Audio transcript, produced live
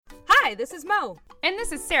Hi, this is Mo. And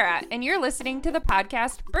this is Sarah, and you're listening to the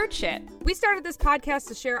podcast Bird Shit. We started this podcast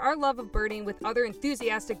to share our love of birding with other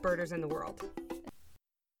enthusiastic birders in the world.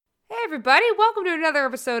 Hey everybody, welcome to another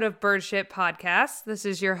episode of Bird Shit Podcast. This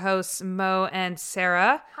is your hosts Mo and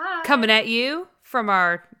Sarah. Hi. Coming at you from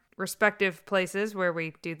our respective places where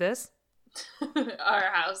we do this.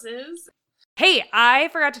 Our houses. Hey, I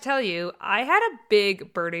forgot to tell you, I had a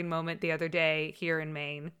big birding moment the other day here in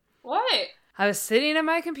Maine. What? I was sitting at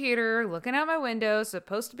my computer, looking out my window,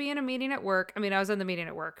 supposed to be in a meeting at work. I mean, I was in the meeting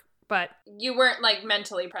at work, but... You weren't,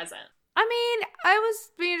 mentally present. I mean, I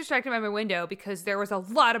was being distracted by my window because there was a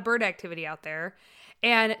lot of bird activity out there.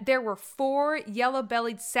 And there were 4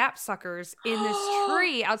 yellow-bellied sapsuckers in this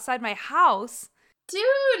tree outside my house.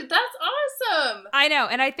 Dude, that's awesome! I know,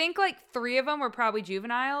 and I think 3 of them were probably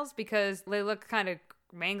juveniles because they look kind of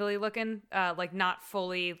mangly looking, not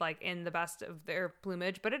fully in the best of their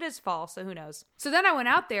plumage, but it is fall, so who knows. So then I went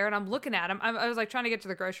out there and I'm looking at them. I was trying to get to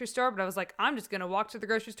the grocery store, but I was I'm just gonna walk to the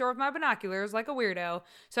grocery store with my binoculars like a weirdo.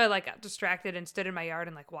 So I got distracted and stood in my yard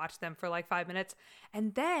and watched them for 5 minutes.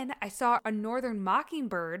 And then I saw a northern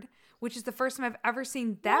mockingbird, which is the first time I've ever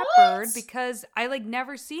seen that bird because I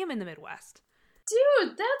never see him in the Midwest.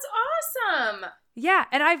 Dude, that's awesome! Yeah,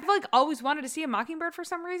 and I've always wanted to see a mockingbird for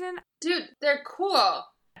some reason. Dude, they're cool.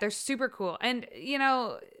 They're super cool. And,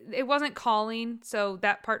 it wasn't calling, so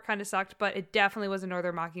that part kind of sucked, but it definitely was a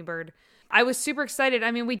northern mockingbird. I was super excited.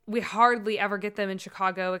 I mean, we hardly ever get them in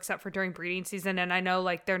Chicago except for during breeding season, and I know,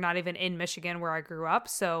 they're not even in Michigan where I grew up,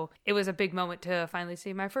 so it was a big moment to finally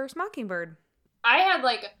see my first mockingbird. I had,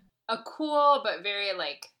 a cool but very,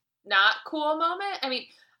 not cool moment. I mean...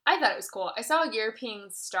 I thought it was cool. I saw a European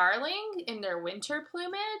starling in their winter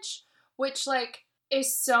plumage, which,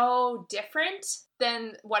 is so different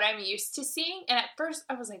than what I'm used to seeing. And at first,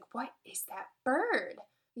 I was like, what is that bird?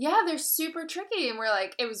 Yeah, they're super tricky. And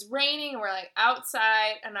it was raining, and we're,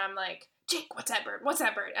 outside, and I'm like, Jake, what's that bird? What's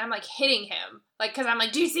that bird? And I'm, hitting him. Because I'm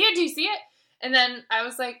like, do you see it? Do you see it? And then I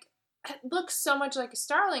was like, it looks so much like a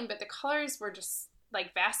starling, but the colors were just,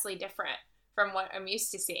 vastly different from what I'm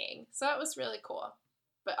used to seeing. So it was really cool.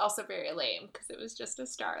 But also very lame because it was just a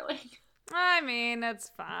starling. I mean,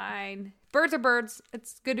 that's fine. Birds are birds.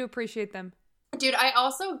 It's good to appreciate them. Dude, I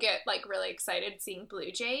also get, really excited seeing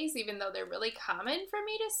blue jays, even though they're really common for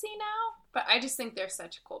me to see now. But I just think they're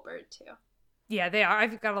such a cool bird, too. Yeah, they are.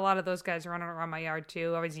 I've got a lot of those guys running around my yard,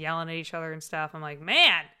 too, always yelling at each other and stuff. I'm like,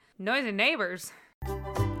 man, noisy neighbors.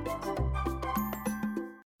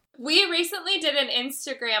 We recently did an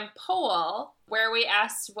Instagram poll where we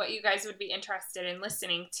asked what you guys would be interested in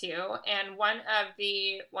listening to, and one of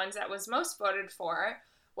the ones that was most voted for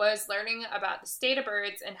was learning about the state of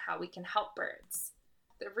birds and how we can help birds.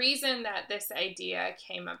 The reason that this idea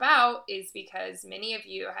came about is because many of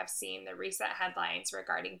you have seen the recent headlines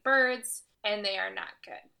regarding birds, and they are not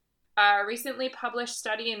good. A recently published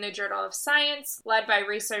study in the Journal of Science, led by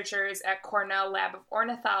researchers at Cornell Lab of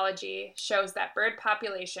Ornithology, shows that bird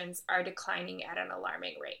populations are declining at an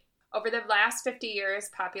alarming rate. Over the last 50 years,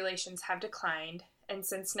 populations have declined, and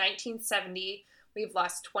since 1970, we've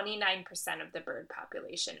lost 29% of the bird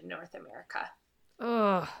population in North America.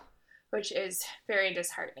 Ugh. Which is very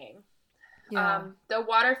disheartening. Yeah. The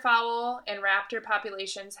waterfowl and raptor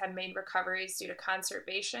populations have made recoveries due to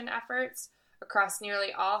conservation efforts. Across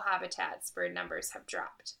nearly all habitats, bird numbers have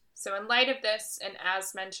dropped. So in light of this, and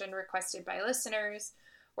as mentioned, requested by listeners,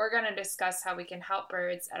 we're going to discuss how we can help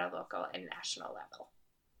birds at a local and national level.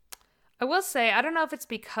 I will say, I don't know if it's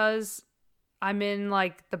because I'm in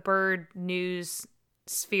the bird news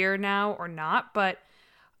sphere now or not, but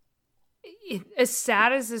as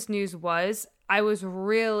sad as this news was, I was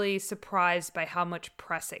really surprised by how much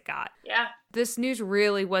press it got. Yeah. This news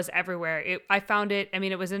really was everywhere. I found it,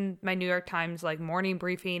 it was in my New York Times morning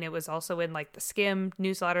briefing. It was also in the Skim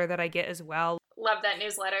newsletter that I get as well. Love that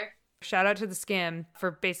newsletter. Shout out to the Skim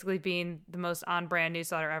for basically being the most on-brand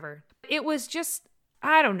newsletter ever. It was just,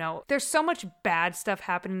 I don't know. There's so much bad stuff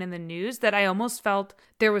happening in the news that I almost felt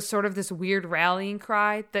there was sort of this weird rallying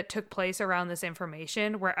cry that took place around this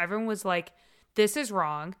information where everyone was like, this is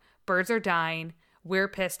wrong. Birds are dying. We're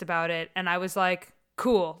pissed about it. And I was like,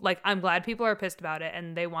 cool. I'm glad people are pissed about it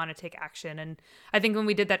and they want to take action. And I think when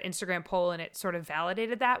we did that Instagram poll and it sort of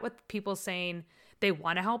validated that with people saying they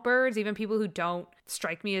want to help birds, even people who don't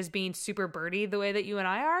strike me as being super birdy the way that you and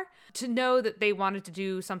I are, to know that they wanted to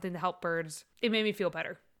do something to help birds, it made me feel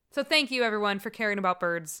better. So thank you, everyone, for caring about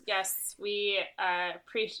birds. Yes, we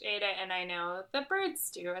appreciate it, and I know the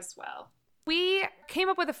birds do as well. We came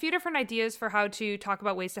up with a few different ideas for how to talk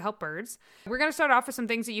about ways to help birds. We're going to start off with some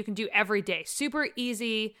things that you can do every day. Super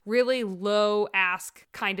easy, really low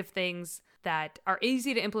ask kind of things that are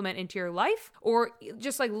easy to implement into your life, or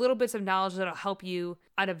just like little bits of knowledge that'll help you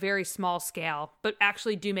on a very small scale, but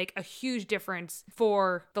actually do make a huge difference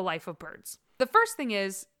for the life of birds. The first thing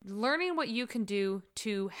is learning what you can do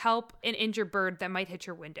to help an injured bird that might hit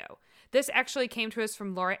your window. This actually came to us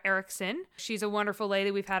from Laura Erickson. She's a wonderful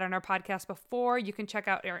lady we've had on our podcast before. You can check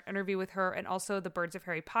out our interview with her and also the Birds of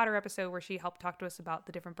Harry Potter episode where she helped talk to us about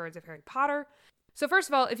the different birds of Harry Potter. So first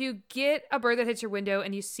of all, if you get a bird that hits your window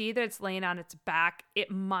and you see that it's laying on its back,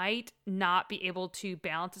 it might not be able to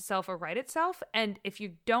balance itself or right itself. And if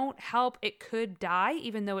you don't help, it could die,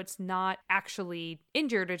 even though it's not actually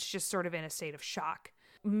injured. It's just sort of in a state of shock.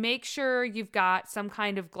 Make sure you've got some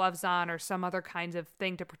kind of gloves on or some other kinds of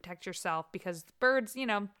thing to protect yourself, because birds,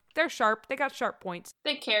 they're sharp. They got sharp points.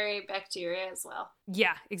 They carry bacteria as well.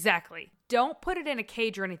 Yeah, exactly. Don't put it in a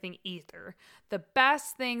cage or anything either. The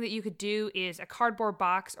best thing that you could do is a cardboard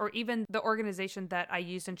box, or even the organization that I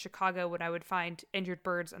used in Chicago when I would find injured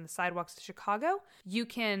birds on the sidewalks of Chicago. You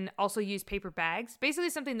can also use paper bags, basically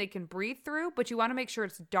something they can breathe through, but you want to make sure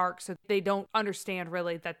it's dark so they don't understand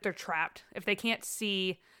really that they're trapped. If they can't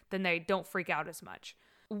see, then they don't freak out as much.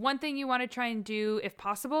 One thing you want to try and do, if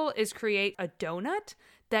possible, is create a donut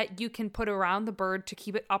that you can put around the bird to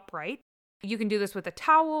keep it upright. You can do this with a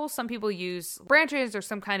towel. Some people use branches or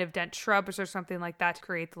some kind of dense shrubs or something like that to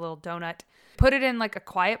create the little donut. Put it in like a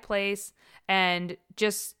quiet place, and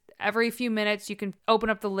just every few minutes you can open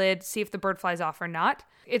up the lid, see if the bird flies off or not.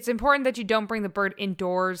 It's important that you don't bring the bird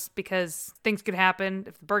indoors because things could happen.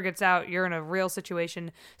 If the bird gets out, you're in a real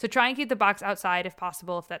situation. So try and keep the box outside if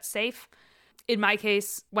possible, if that's safe. In my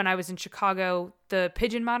case, when I was in Chicago, the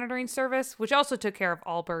pigeon monitoring service, which also took care of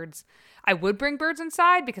all birds, I would bring birds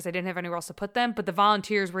inside because I didn't have anywhere else to put them, but the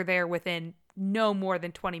volunteers were there within no more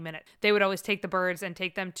than 20 minutes. They would always take the birds and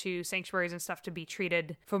take them to sanctuaries and stuff to be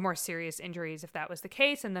treated for more serious injuries if that was the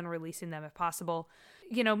case, and then releasing them if possible.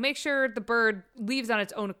 Make sure the bird leaves on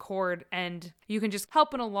its own accord, and you can just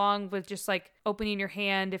help it along with just like opening your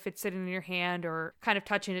hand if it's sitting in your hand, or kind of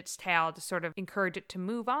touching its tail to sort of encourage it to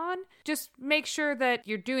move on. Just make sure that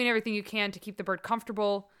you're doing everything you can to keep the bird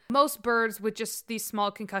comfortable. Most birds with just these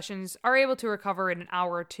small concussions are able to recover in an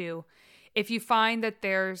hour or two. If you find that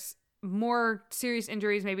there's more serious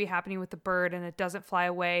injuries maybe happening with the bird and it doesn't fly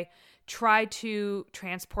away, try to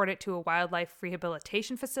transport it to a wildlife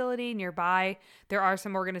rehabilitation facility nearby. There are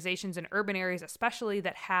some organizations in urban areas especially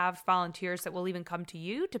that have volunteers that will even come to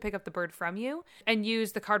you to pick up the bird from you and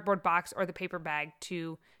use the cardboard box or the paper bag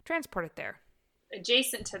to transport it there.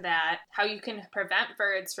 Adjacent to that, how you can prevent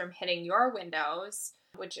birds from hitting your windows,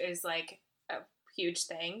 which is like a huge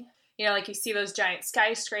thing. Like you see those giant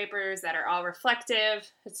skyscrapers that are all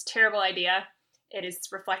reflective. It's a terrible idea. It is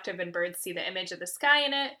reflective and birds see the image of the sky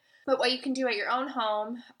in it. But what you can do at your own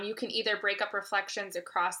home, you can either break up reflections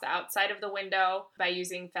across the outside of the window by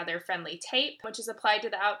using feather-friendly tape, which is applied to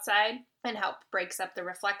the outside and breaks up the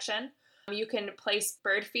reflection. You can place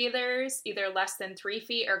bird feeders either less than 3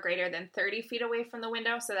 feet or greater than 30 feet away from the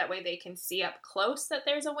window, so that way they can see up close that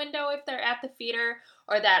there's a window if they're at the feeder,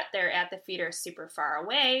 or that they're at the feeder super far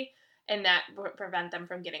away, and that would prevent them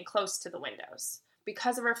from getting close to the windows.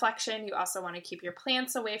 Because of reflection, you also want to keep your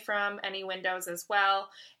plants away from any windows as well.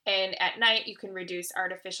 And at night, you can reduce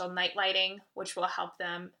artificial night lighting, which will help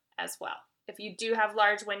them as well. If you do have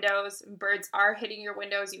large windows, birds are hitting your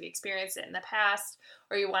windows, you've experienced it in the past,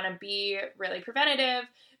 or you want to be really preventative,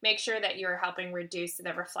 make sure that you're helping reduce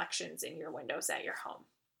the reflections in your windows at your home.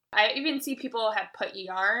 I even see people have put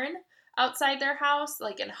yarn outside their house,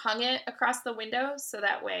 and hung it across the windows, so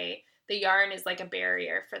that way the yarn is like a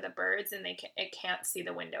barrier for the birds, and it can't see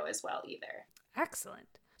the window as well either. Excellent.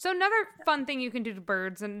 So another fun thing you can do to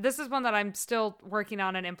birds, and this is one that I'm still working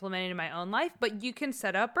on and implementing in my own life, but you can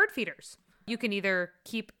set up bird feeders. You can either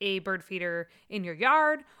keep a bird feeder in your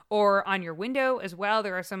yard or on your window as well.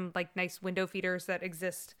 There are some nice window feeders that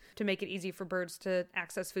exist to make it easy for birds to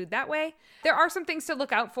access food that way. There are some things to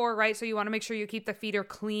look out for, right? So you want to make sure you keep the feeder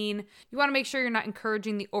clean. You want to make sure you're not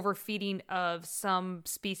encouraging the overfeeding of some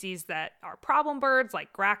species that are problem birds,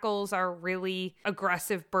 like grackles are really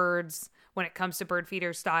aggressive birds when it comes to bird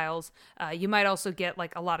feeder styles. You might also get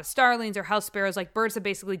a lot of starlings or house sparrows, birds that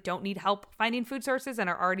basically don't need help finding food sources and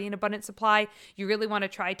are already in abundant supply. You really want to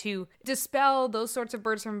try to dispel those sorts of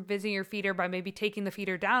birds from visiting your feeder by maybe taking the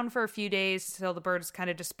feeder down for a few days till the birds kind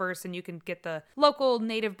of disperse and you can get the local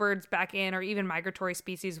native birds back in, or even migratory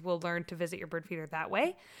species will learn to visit your bird feeder that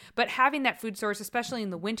way. But having that food source, especially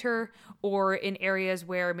in the winter or in areas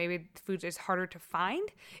where maybe food is harder to find,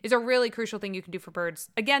 is a really crucial thing you can do for birds.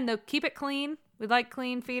 Again, though, keep it clean. We like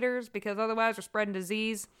clean feeders because otherwise we're spreading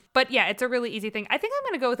disease. But yeah, it's a really easy thing. I think I'm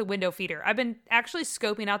going to go with a window feeder. I've been actually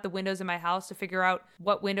scoping out the windows in my house to figure out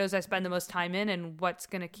what windows I spend the most time in and what's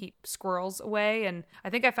going to keep squirrels away. And I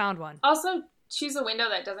think I found one. Also, choose a window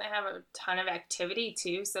that doesn't have a ton of activity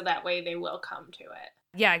too, so that way they will come to it.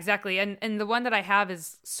 Yeah, exactly. And the one that I have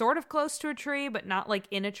is sort of close to a tree, but not like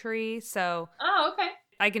in a tree. So okay.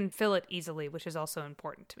 I can fill it easily, which is also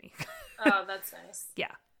important to me. Oh, that's nice.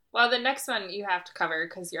 Yeah. Well, the next one you have to cover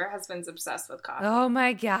because your husband's obsessed with coffee. Oh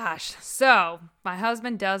my gosh. So my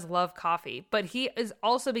husband does love coffee, but he has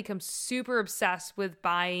also become super obsessed with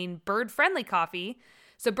buying bird-friendly coffee.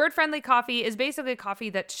 So bird-friendly coffee is basically coffee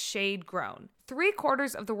that's shade grown.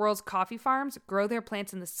 3/4 of the world's coffee farms grow their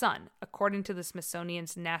plants in the sun, according to the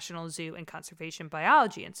Smithsonian's National Zoo and Conservation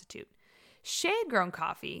Biology Institute. Shade-grown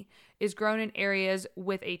coffee is grown in areas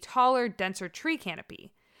with a taller, denser tree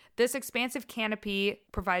canopy. This expansive canopy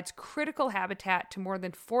provides critical habitat to more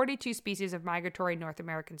than 42 species of migratory North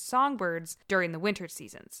American songbirds during the winter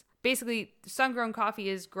seasons. Basically, sun-grown coffee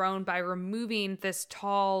is grown by removing this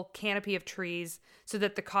tall canopy of trees so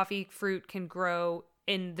that the coffee fruit can grow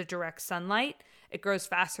in the direct sunlight. It grows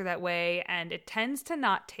faster that way, and it tends to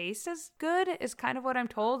not taste as good, is kind of what I'm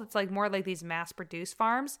told. It's like more like these mass-produced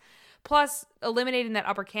farms. Plus, eliminating that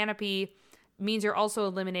upper canopy means you're also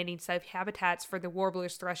eliminating safe habitats for the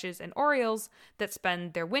warblers, thrushes, and orioles that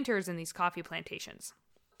spend their winters in these coffee plantations.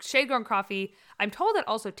 Shade-grown coffee, I'm told it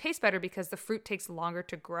also tastes better because the fruit takes longer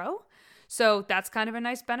to grow. So that's kind of a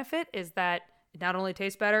nice benefit, is that it not only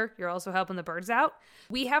tastes better, you're also helping the birds out.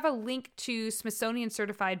 We have a link to Smithsonian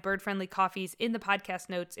certified bird-friendly coffees in the podcast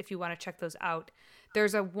notes if you want to check those out.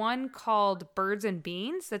 There's a one called Birds and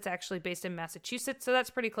Beans that's actually based in Massachusetts, so that's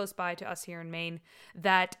pretty close by to us here in Maine,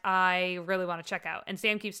 that I really want to check out. And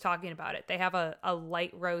Sam keeps talking about it. They have a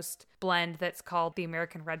light roast blend that's called the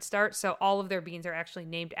American Red Start, so all of their beans are actually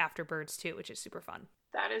named after birds too, which is super fun.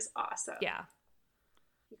 That is awesome. Yeah.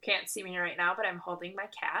 You can't see me right now, but I'm holding my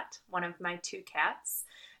cat, one of my 2 cats.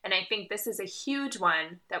 And I think this is a huge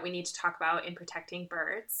one that we need to talk about in protecting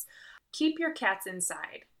birds. Keep your cats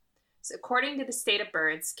inside. So according to the State of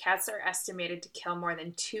Birds, cats are estimated to kill more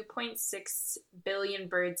than 2.6 billion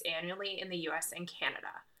birds annually in the US and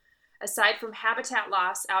Canada. Aside from habitat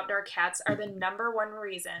loss, outdoor cats are the number one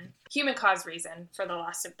reason, human-caused reason, for the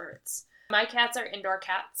loss of birds. My cats are indoor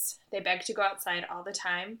cats. They beg to go outside all the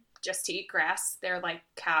time just to eat grass. They're like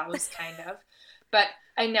cows, kind of. But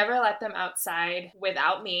I never let them outside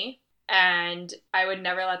without me. And I would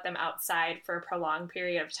never let them outside for a prolonged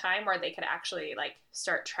period of time where they could actually like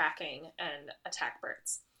start tracking and attack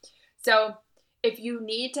birds. So if you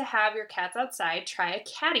need to have your cats outside, try a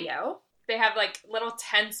catio. They have like little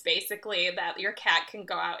tents basically that your cat can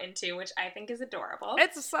go out into, which I think is adorable.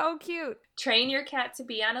 It's so cute. Train your cat to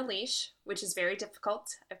be on a leash, which is very difficult.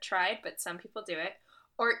 I've tried, but some people do it.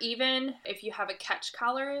 Or even if you have a catch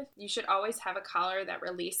collar, you should always have a collar that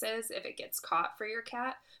releases if it gets caught for your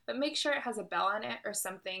cat. But make sure it has a bell on it or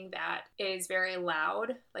something that is very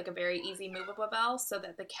loud, like a very easy movable bell, so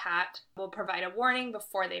that the cat will provide a warning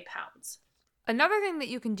before they pounce. Another thing that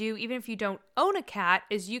you can do, even if you don't own a cat,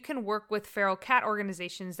 is you can work with feral cat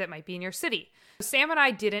organizations that might be in your city. Sam and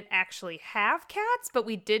I didn't actually have cats, but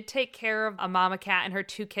we did take care of a mama cat and her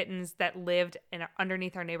 2 kittens that lived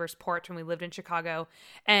underneath our neighbor's porch when we lived in Chicago.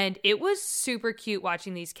 And it was super cute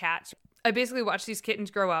watching these cats. I basically watched these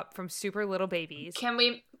kittens grow up from super little babies. Can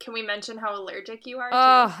we mention how allergic you are to?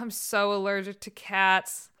 Oh, I'm so allergic to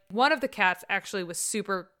cats. One of the cats actually was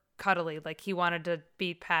super cuddly, like he wanted to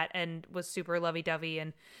be pet and was super lovey-dovey,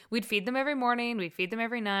 and we'd feed them every morning, we'd feed them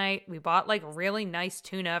every night. We bought like really nice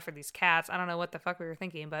tuna for these cats. I don't know what the fuck we were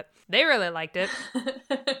thinking, but they really liked it.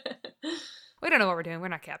 We don't know what we're doing. We're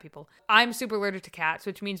not cat people. I'm super allergic to cats,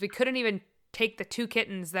 which means we couldn't even take the 2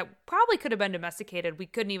 kittens that probably could have been domesticated. We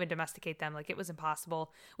couldn't even domesticate them. Like, it was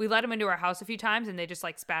impossible. We let them into our house a few times and they just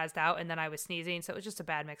like spazzed out, and then I was sneezing, so it was just a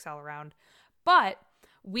bad mix all around. But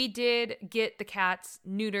we did get the cats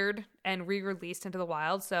neutered and re-released into the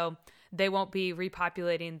wild, so they won't be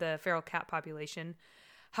repopulating the feral cat population.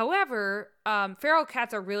 However, feral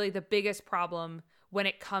cats are really the biggest problem when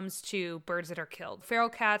it comes to birds that are killed. Feral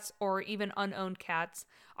cats, or even unowned cats,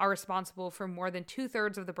 are responsible for more than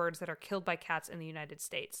 2/3 of the birds that are killed by cats in the United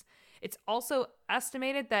States. It's also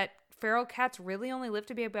estimated that feral cats really only live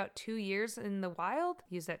to be about 2 years in the wild.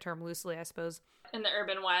 Use that term loosely, I suppose. In the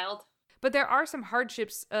urban wild. But there are some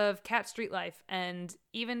hardships of cat street life, and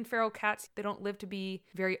even feral cats, they don't live to be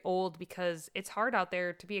very old because it's hard out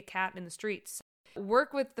there to be a cat in the streets.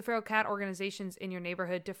 Work with the feral cat organizations in your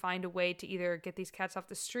neighborhood to find a way to either get these cats off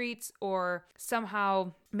the streets or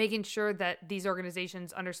somehow making sure that these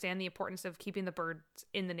organizations understand the importance of keeping the birds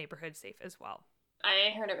in the neighborhood safe as well.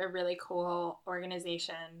 I heard of a really cool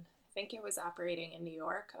organization. I think it was operating in New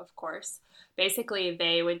York, of course. Basically,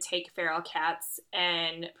 they would take feral cats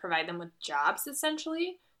and provide them with jobs,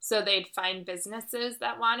 essentially. So they'd find businesses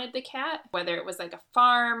that wanted the cat, whether it was like a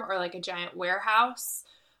farm or like a giant warehouse,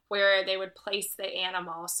 where they would place the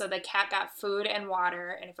animal. So the cat got food and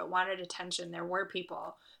water, and if it wanted attention, there were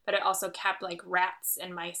people. But it also kept like rats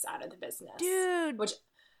and mice out of the business. Dude. Which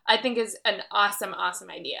I think is an awesome, awesome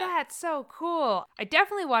idea. That's so cool. I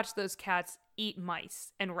definitely watched those cats eat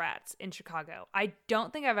mice and rats in Chicago. I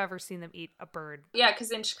don't think I've ever seen them eat a bird. Yeah,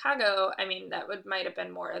 because in Chicago, I mean, that might have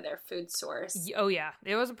been more of their food source. Oh, yeah.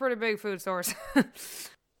 It was a pretty big food source.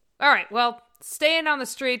 All right, well, staying on the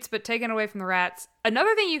streets but taken away from the rats.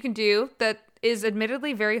 Another thing you can do that is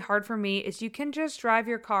admittedly very hard for me is you can just drive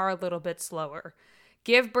your car a little bit slower.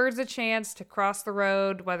 Give birds a chance to cross the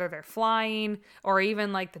road, whether they're flying or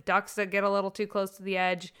even like the ducks that get a little too close to the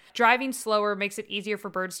edge. Driving slower makes it easier for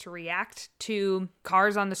birds to react to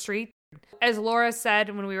cars on the street. As Laura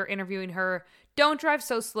said when we were interviewing her, don't drive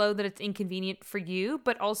so slow that it's inconvenient for you,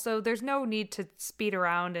 but also there's no need to speed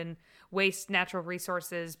around and waste natural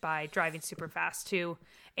resources by driving super fast too.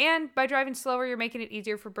 And by driving slower, you're making it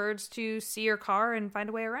easier for birds to see your car and find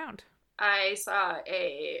a way around. I saw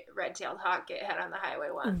a red-tailed hawk get hit on the highway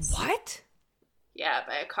once. What? Yeah,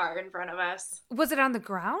 by a car in front of us. Was it on the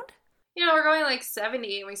ground? You know, we're going like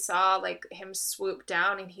 70 and we saw like him swoop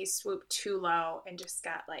down and he swooped too low and just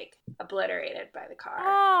got like obliterated by the car.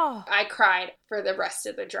 Oh, I cried for the rest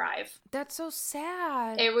of the drive. that's so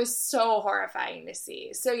sad. It was so horrifying to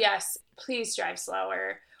see. So yes, please drive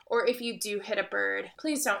slower. Or if you do hit a bird,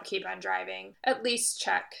 please don't keep on driving. At least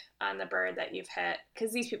check on the bird that you've hit,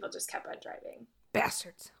 because these people just kept on driving.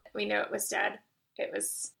 Bastards. We knew it was dead. It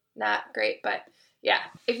was not great, but yeah,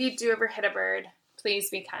 if you do ever hit a bird, please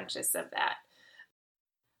be conscious of that.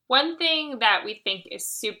 One thing that we think is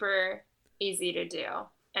super easy to do,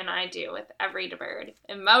 and I do with every bird,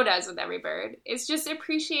 and Mo does with every bird, is just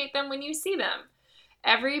appreciate them when you see them.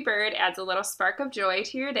 Every bird adds a little spark of joy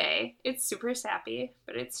to your day. It's super sappy,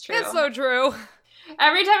 but it's true. It's so true.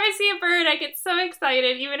 Every time I see a bird, I get so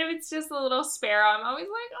excited. Even if it's just a little sparrow, I'm always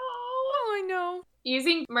like, oh, I know.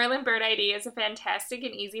 Using Merlin Bird ID is a fantastic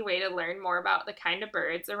and easy way to learn more about the kind of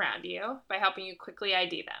birds around you by helping you quickly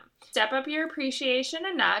ID them. Step up your appreciation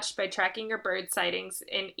a notch by tracking your bird sightings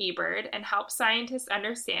in eBird and help scientists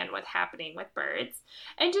understand what's happening with birds.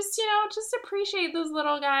 And just appreciate those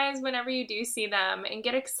little guys whenever you do see them and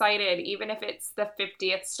get excited even if it's the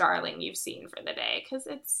 50th starling you've seen for the day, because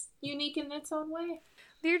it's unique in its own way.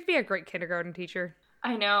 You'd be a great kindergarten teacher.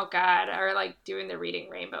 I know, God, or like doing the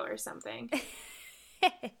reading rainbow or something.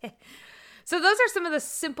 So those are some of the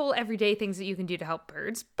simple everyday things that you can do to help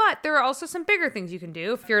birds, but there are also some bigger things you can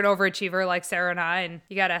do if you're an overachiever like Sarah and I, and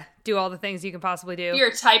you gotta do all the things you can possibly do.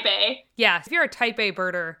 You're type A. Yeah, if you're a type A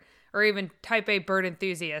birder or even type A bird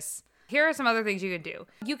enthusiast, here are some other things you could do.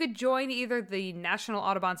 You could join either the National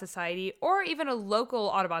Audubon Society or even a local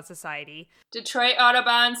Audubon Society. Detroit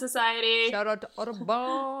Audubon Society. Shout out to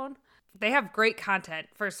Audubon. They have great content,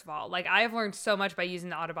 first of all. Like, I have learned so much by using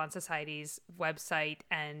the Audubon Society's website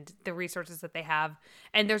and the resources that they have.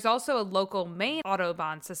 And there's also a local Maine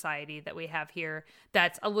Audubon Society that we have here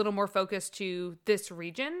that's a little more focused to this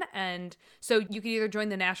region. And so you can either join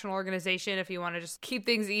the national organization if you want to just keep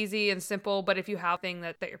things easy and simple. But if you have a thing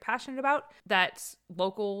that you're passionate about that's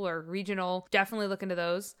local or regional, definitely look into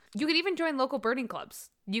those. You could even join local birding clubs.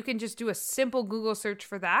 You can just do a simple Google search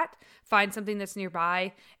for that, find something that's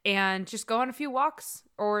nearby, and just go on a few walks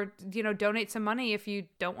or, donate some money if you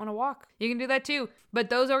don't want to walk. You can do that too. But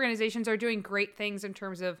those organizations are doing great things in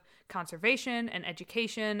terms of conservation and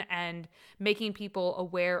education and making people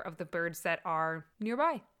aware of the birds that are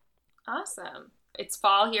nearby. Awesome. It's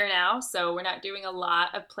fall here now, so we're not doing a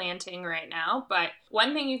lot of planting right now, but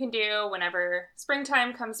one thing you can do whenever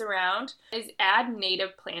springtime comes around is add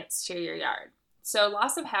native plants to your yard. So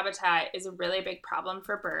loss of habitat is a really big problem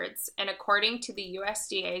for birds, and according to the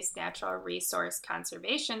USDA's Natural Resource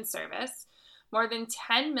Conservation Service, more than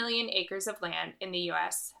 10 million acres of land in the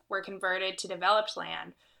U.S. were converted to developed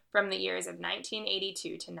land from the years of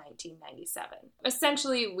 1982 to 1997.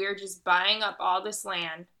 Essentially, we're just buying up all this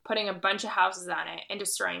land, putting a bunch of houses on it, and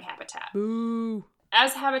destroying habitat. Boo!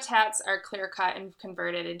 As habitats are clear-cut and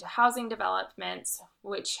converted into housing developments,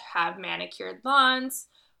 which have manicured lawns,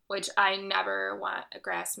 which I never want a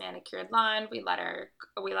grass manicured lawn. We let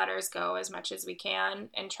ours go as much as we can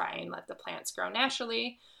and try and let the plants grow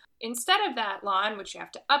naturally. instead of that lawn, which you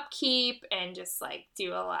have to upkeep and just like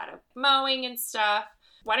do a lot of mowing and stuff,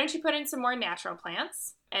 why don't you put in some more natural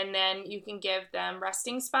plants? And then you can give them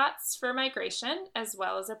resting spots for migration as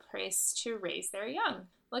well as a place to raise their young.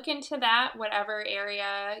 Look into that, whatever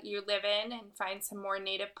area you live in, and find some more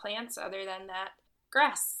native plants other than that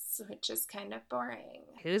grass, which is kind of boring.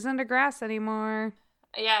 Who's into grass anymore?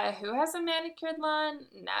 Yeah, who has a manicured lawn?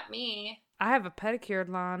 Not me. I have a pedicured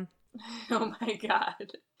lawn. Oh my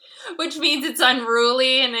God. Which means it's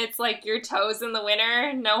unruly and it's like your toes in the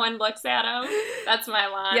winter. No one looks at them. That's my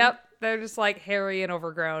lawn. Yep. They're just like hairy and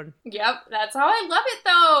overgrown. Yep. That's how I love it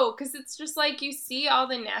though. Because it's just like you see all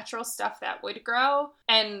the natural stuff that would grow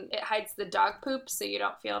and it hides the dog poop so you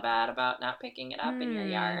don't feel bad about not picking it up in your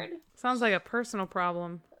yard. Sounds like a personal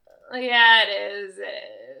problem. Yeah, it is.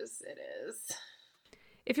 It is.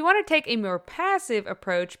 If you want to take a more passive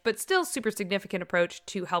approach, but still super significant approach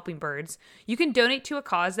to helping birds, you can donate to a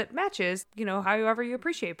cause that matches, however you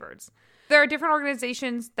appreciate birds. There are different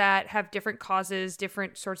organizations that have different causes,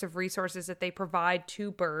 different sorts of resources that they provide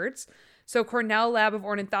to birds. So Cornell Lab of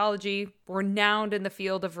Ornithology, renowned in the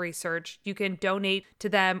field of research, you can donate to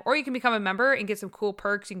them, or you can become a member and get some cool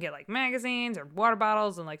perks. You can get like magazines or water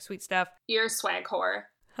bottles and like sweet stuff. You're a swag whore.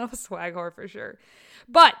 I'm a swag whore for sure.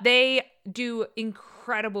 But they do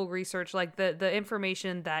incredible research. Like the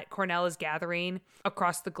information that Cornell is gathering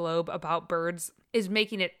across the globe about birds is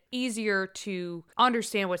making it easier to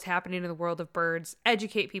understand what's happening in the world of birds,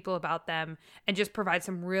 educate people about them, and just provide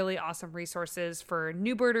some really awesome resources for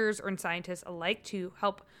new birders or scientists alike to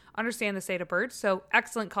help understand the state of birds. So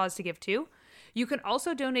excellent cause to give to. You can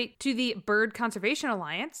also donate to the Bird Conservation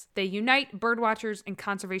Alliance. They unite birdwatchers and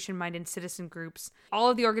conservation-minded citizen groups. All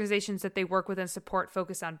of the organizations that they work with and support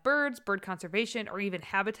focus on birds, bird conservation, or even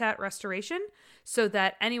habitat restoration, so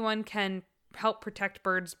that anyone can help protect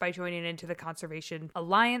birds by joining into the Conservation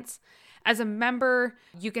Alliance. As a member,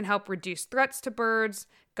 you can help reduce threats to birds,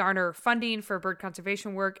 garner funding for bird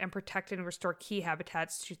conservation work, and protect and restore key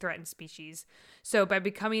habitats to threatened species. So by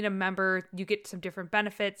becoming a member, you get some different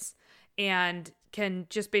benefits and can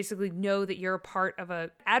just basically know that you're a part of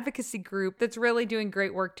an advocacy group that's really doing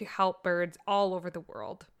great work to help birds all over the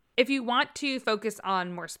world. If you want to focus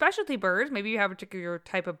on more specialty birds, maybe you have a particular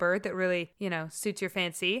type of bird that really, suits your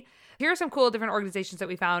fancy. Here are some cool different organizations that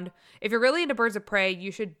we found. If you're really into birds of prey,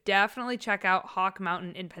 you should definitely check out Hawk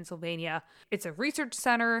Mountain in Pennsylvania. It's a research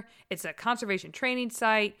center. It's a conservation training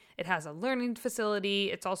site. It has a learning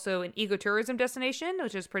facility. It's also an ecotourism destination,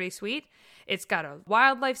 which is pretty sweet. It's got a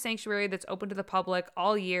wildlife sanctuary that's open to the public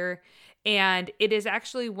all year. And it is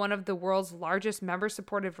actually one of the world's largest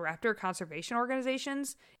member-supported raptor conservation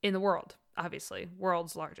organizations in the world. Obviously,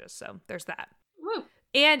 world's largest. So there's that. Woo.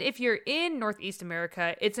 And if you're in Northeast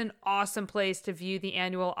America, it's an awesome place to view the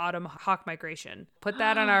annual autumn hawk migration. Put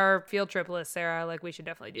that on our field trip list, Sarah. We should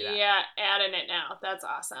definitely do that. Yeah, adding it now. That's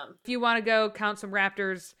awesome. If you want to go count some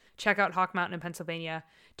raptors, check out Hawk Mountain in Pennsylvania.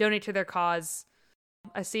 Donate to their cause.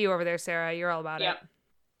 I see you over there, Sarah. You're all about it.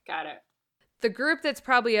 Got it. The group that's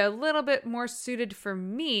probably a little bit more suited for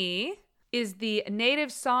me is the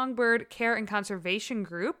Native Songbird Care and Conservation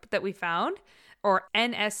Group that we found, or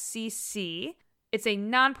NSCC. It's a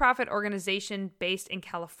nonprofit organization based in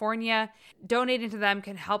California. Donating to them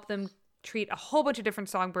can help them treat a whole bunch of different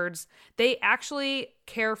songbirds. They actually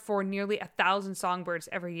care for nearly 1,000 songbirds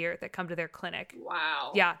every year that come to their clinic.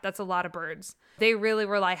 Wow. Yeah, that's a lot of birds. They really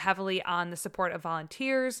rely heavily on the support of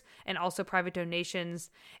volunteers and also private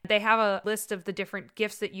donations. They have a list of the different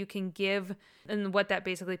gifts that you can give and what that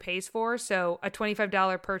basically pays for. So a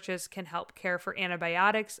 $25 purchase can help care for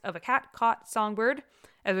antibiotics of a cat-caught songbird,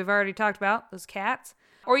 as we've already talked about, those cats.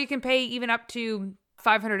 Or you can pay even up to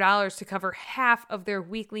 $500 to cover half of their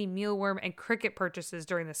weekly mealworm and cricket purchases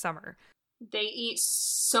during the summer. They eat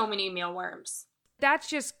so many mealworms. That's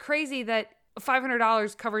just crazy that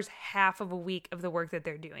 $500 covers half of a week of the work that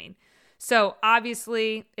they're doing. So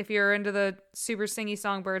obviously, if you're into the super singy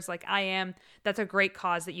songbirds like I am, that's a great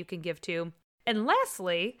cause that you can give to. And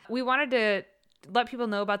lastly, we wanted to let people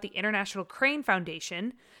know about the International Crane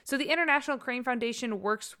Foundation. So the International Crane Foundation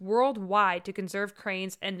works worldwide to conserve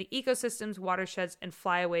cranes and the ecosystems, watersheds, and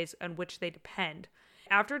flyways on which they depend.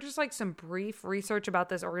 After just some brief research about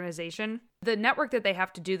this organization, the network that they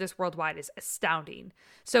have to do this worldwide is astounding.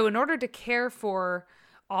 So in order to care for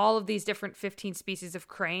all of these different 15 species of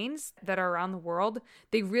cranes that are around the world,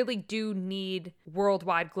 they really do need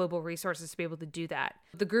worldwide global resources to be able to do that.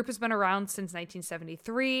 The group has been around since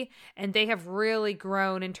 1973, and they have really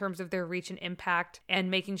grown in terms of their reach and impact and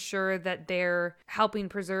making sure that they're helping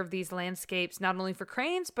preserve these landscapes, not only for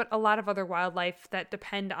cranes, but a lot of other wildlife that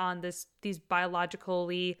depend on these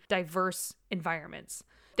biologically diverse environments.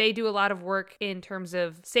 They do a lot of work in terms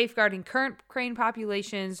of safeguarding current crane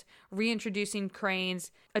populations, reintroducing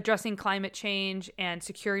cranes, addressing climate change, and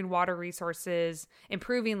securing water resources,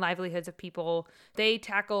 improving livelihoods of people. They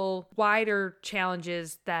tackle wider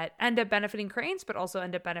challenges that end up benefiting cranes, but also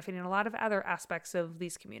end up benefiting a lot of other aspects of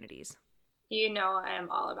these communities. You know I am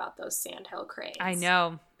all about those sandhill cranes. I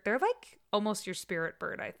know. They're like almost your spirit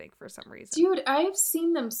bird, I think, for some reason. Dude, I have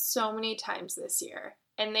seen them so many times this year,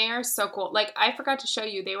 and they are so cool. Like, I forgot to show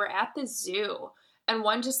you, they were at the zoo, and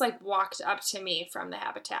one just, like, walked up to me from the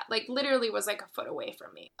habitat. Like, literally was, like, a foot away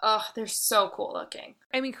from me. Oh, they're so cool looking.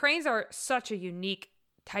 I mean, cranes are such a unique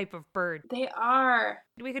type of bird. They are.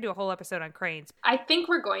 We could do a whole episode on cranes. I think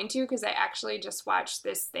we're going to, because I actually just watched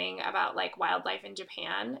this thing about, like, wildlife in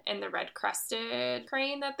Japan, and the red-crested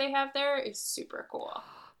crane that they have there is super cool.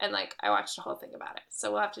 And, like, I watched a whole thing about it.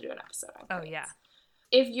 So we'll have to do an episode on cranes. Oh, yeah.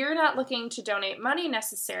 If you're not looking to donate money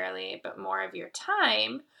necessarily, but more of your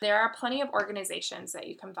time, there are plenty of organizations that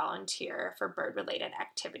you can volunteer for bird-related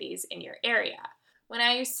activities in your area. When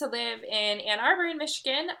I used to live in Ann Arbor in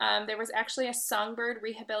Michigan, there was actually a songbird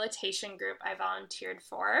rehabilitation group I volunteered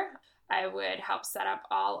for. I would help set up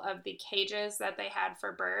all of the cages that they had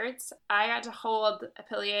for birds. I got to hold a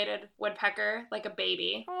pileated woodpecker like a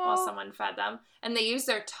baby while someone fed them. And they use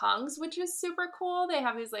their tongues, which is super cool. They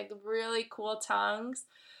have these like really cool tongues.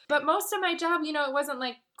 But most of my job, you know, it wasn't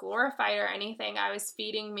like glorified or anything. I was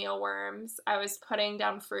feeding mealworms. I was putting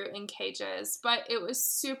down fruit in cages. But it was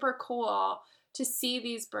super cool to see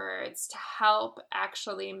these birds, to help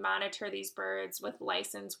actually monitor these birds with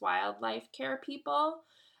licensed wildlife care people.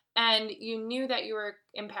 And you knew that you were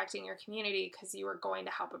impacting your community because you were going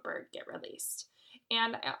to help a bird get released.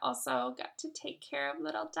 And I also got to take care of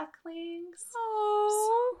little ducklings.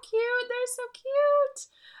 Oh, so cute. They're so cute.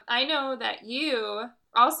 I know that you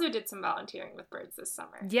also did some volunteering with birds this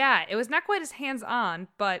summer. Yeah, it was not quite as hands-on,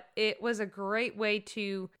 but it was a great way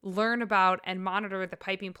to learn about and monitor the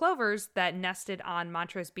piping plovers that nested on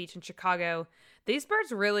Montrose Beach in Chicago. These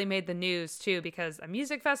birds really made the news, too, because a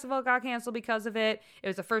music festival got canceled because of it. It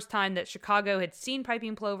was the first time that Chicago had seen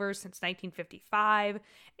piping plovers since 1955,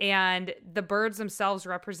 and the birds themselves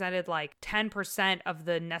represented like 10% of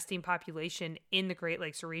the nesting population in the Great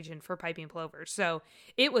Lakes region for piping plovers. So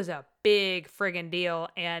it was a big friggin' deal,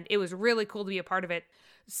 and it was really cool to be a part of it.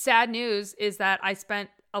 Sad news is that I spent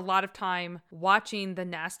a lot of time watching the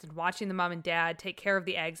nest and watching the mom and dad take care of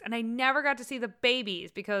the eggs, and I never got to see the babies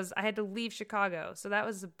because I had to leave Chicago, so that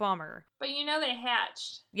was a bummer. But you know they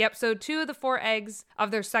hatched. Yep, so 2 of the 4 eggs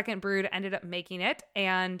of their second brood ended up making it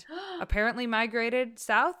and apparently migrated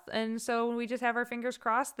south, and so we just have our fingers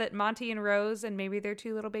crossed that Monty and Rose and maybe their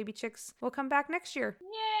 2 little baby chicks will come back next year.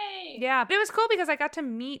 Yay! Yeah, but it was cool because I got to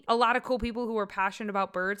meet a lot of cool people who were passionate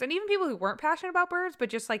about birds, and even people who weren't passionate about birds but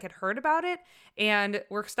just like had heard about it and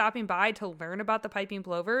were stopping by to learn about the piping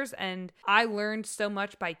plovers. And I learned so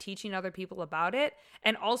much by teaching other people about it,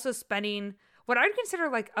 and also spending what I would consider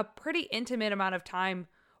like a pretty intimate amount of time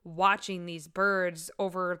watching these birds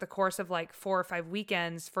over the course of like 4 or 5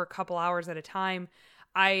 weekends for a couple hours at a time.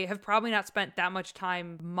 I have probably not spent that much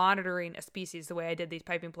time monitoring a species the way I did these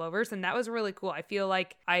piping plovers, and that was really cool. I feel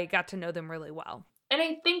like I got to know them really well. And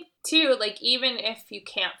I think, too, like, even if you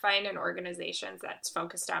can't find an organization that's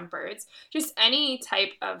focused on birds, just any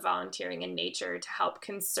type of volunteering in nature to help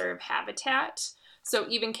conserve habitat. So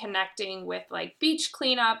even connecting with, like, beach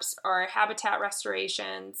cleanups or habitat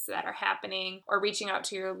restorations that are happening, or reaching out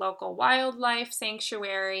to your local wildlife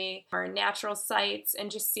sanctuary or natural sites and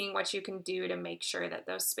just seeing what you can do to make sure that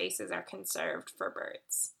those spaces are conserved for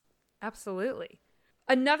birds. Absolutely.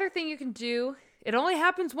 Another thing you can do, it only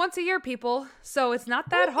happens once a year, people, so it's not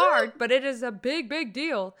that hard, but it is a big, big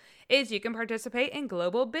deal, is you can participate in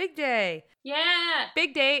Global Big Day. Yeah!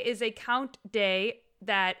 Big Day is a count day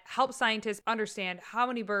that helps scientists understand how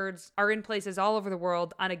many birds are in places all over the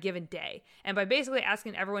world on a given day. And by basically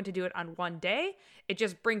asking everyone to do it on one day, it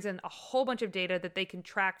just brings in a whole bunch of data that they can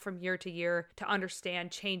track from year to year to understand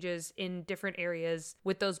changes in different areas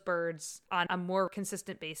with those birds on a more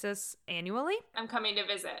consistent basis annually. I'm coming to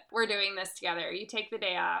visit. We're doing this together. You take the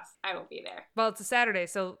day off. I will be there. Well, it's a Saturday,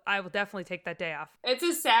 so I will definitely take that day off. It's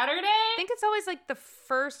a Saturday? I think it's always like the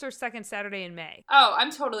first or second Saturday in May. Oh, I'm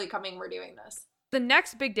totally coming. We're doing this. The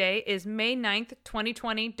next big day is May 9th,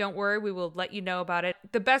 2020. Don't worry, we will let you know about it.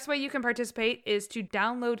 The best way you can participate is to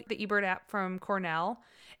download the eBird app from Cornell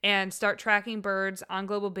and start tracking birds on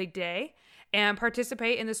Global Big Day. and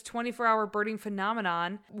participate in this 24-hour birding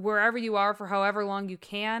phenomenon wherever you are for however long you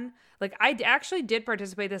can. Like, I actually did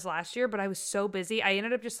participate this last year, but I was so busy. I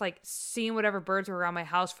ended up just like seeing whatever birds were around my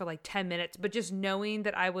house for like 10 minutes. But just knowing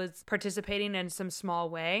that I was participating in some small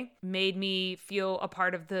way made me feel a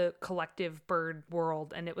part of the collective bird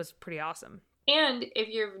world. And it was pretty awesome. And if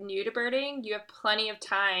you're new to birding, you have plenty of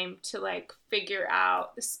time to like figure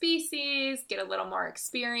out the species, get a little more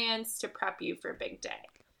experience to prep you for big day.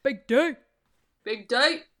 Big day. Big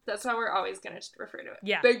day. That's how we're always going to refer to it.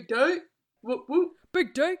 Yeah. Big day. Whoop, whoop.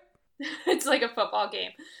 Big day. It's like a football game.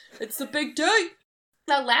 It's a big day.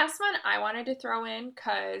 The last one I wanted to throw in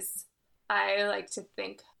because I like to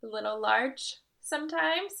think a little large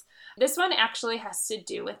sometimes. This one actually has to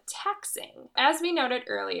do with taxing. As we noted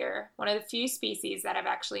earlier, one of the few species that have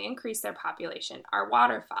actually increased their population are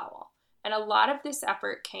waterfowl. And a lot of this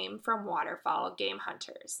effort came from waterfowl game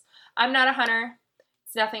hunters. I'm not a hunter.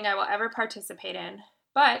 It's nothing I will ever participate in.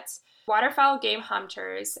 But waterfowl game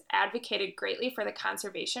hunters advocated greatly for the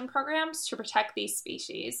conservation programs to protect these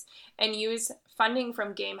species and use funding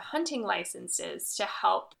from game hunting licenses to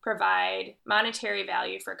help provide monetary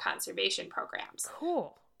value for conservation programs.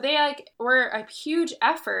 Cool. They were a huge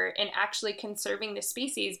effort in actually conserving the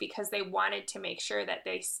species because they wanted to make sure that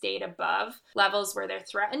they stayed above levels where they're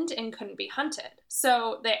threatened and couldn't be hunted.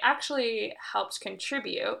 So they actually helped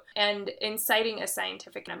contribute. And in citing a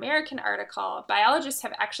Scientific American article, biologists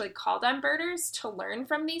have actually called on birders to learn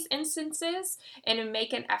from these instances and to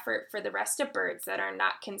make an effort for the rest of birds that are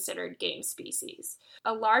not considered game species.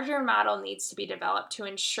 A larger model needs to be developed to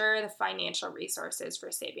ensure the financial resources for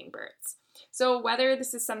saving birds. So whether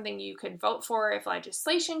this is something you could vote for if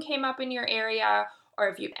legislation came up in your area, or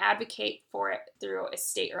if you advocate for it through a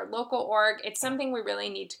state or local org, it's something we really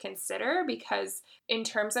need to consider because in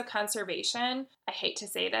terms of conservation, I hate to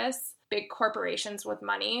say this, big corporations with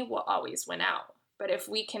money will always win out. But if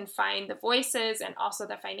we can find the voices and also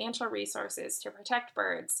the financial resources to protect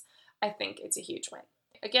birds, I think it's a huge win.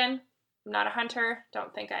 Again, I'm not a hunter,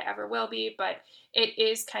 don't think I ever will be, but it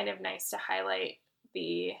is kind of nice to highlight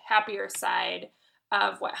the happier side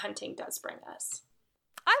of what hunting does bring us.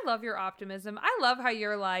 I love your optimism. I love how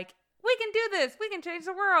you're like, we can do this. We can change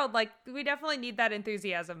the world. Like, we definitely need that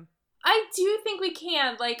enthusiasm. I do think we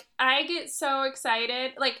can. Like, I get so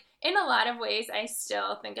excited. Like, in a lot of ways, I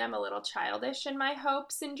still think I'm a little childish in my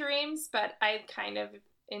hopes and dreams, but I kind of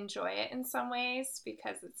enjoy it in some ways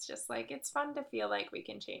because it's just like, it's fun to feel like we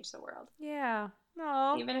can change the world. Yeah.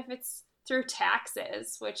 No. Even if it's through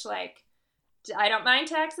taxes, which, like, I don't mind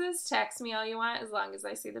taxes. Tax me all you want as long as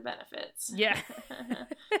I see the benefits. Yeah.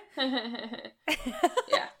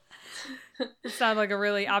 Yeah. It sounded like a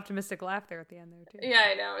really optimistic laugh there at the end there, too. Yeah,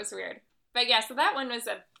 I know. It was weird. But yeah, so that one was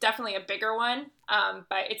definitely a bigger one.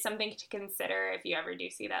 But it's something to consider if you ever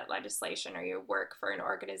do see that legislation or you work for an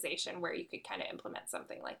organization where you could kind of implement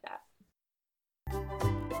something like that.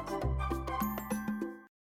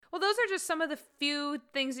 Well, those are just some of the few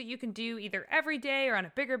things that you can do either every day or on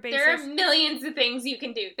a bigger basis. There are millions of things you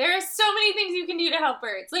can do. There are so many things you can do to help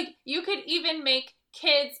birds. Like, you could even make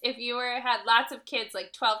kids, if you had lots of kids,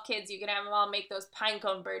 like 12 kids, you could have them all make those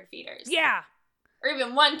pinecone bird feeders. Yeah. Or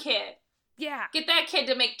even one kid. Yeah. Get that kid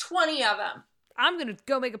to make 20 of them. I'm going to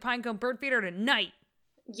go make a pinecone bird feeder tonight.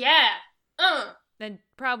 Yeah. Then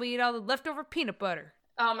probably eat all the leftover peanut butter.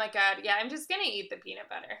 Oh my God. Yeah, I'm just going to eat the peanut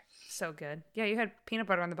butter. So good. Yeah, you had peanut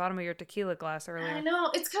butter on the bottom of your tequila glass earlier. I know.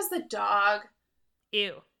 It's because the dog.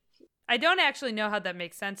 Ew. I don't actually know how that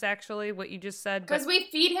makes sense, actually, what you just said. Because we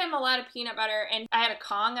feed him a lot of peanut butter, and I had a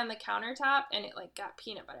Kong on the countertop, and it, like, got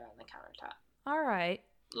peanut butter on the countertop. All right.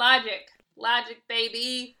 Logic. Logic,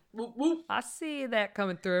 baby. Whoop, whoop. I see that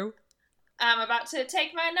coming through. I'm about to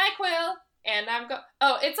take my NyQuil, and I'm go.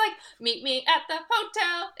 Oh, it's like, meet me at the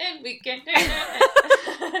hotel, and we can do it.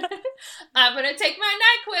 I'm going to take my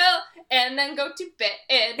NyQuil, and then go to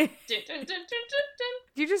bed. Dun, dun, dun, dun, dun, dun.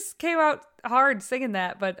 You just came out hard singing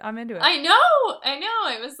that, but I'm into it. I know.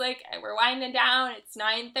 It was like, we're winding down. It's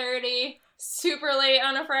 9:30. Super late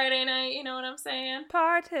on a Friday night. You know what I'm saying?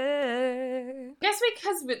 Party. I guess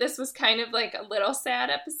because this was kind of like a little sad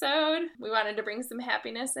episode, we wanted to bring some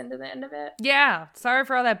happiness into the end of it. Yeah. Sorry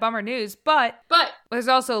for all that bummer news, but But there's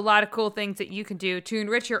also a lot of cool things that you can do to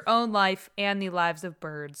enrich your own life and the lives of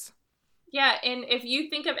birds. yeah, and if you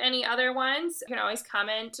think of any other ones, you can always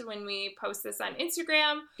comment when we post this on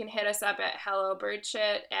Instagram. You can hit us up at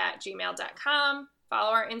hellobirdshit@gmail.com.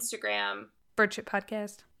 Follow our Instagram. Birdshit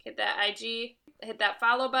Podcast. Hit that IG. Hit that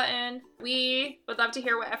follow button. We would love to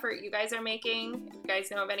hear what effort you guys are making. If you guys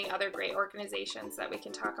know of any other great organizations that we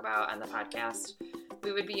can talk about on the podcast,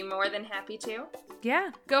 we would be more than happy to.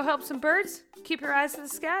 Yeah. Go help some birds. Keep your eyes to the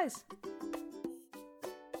skies.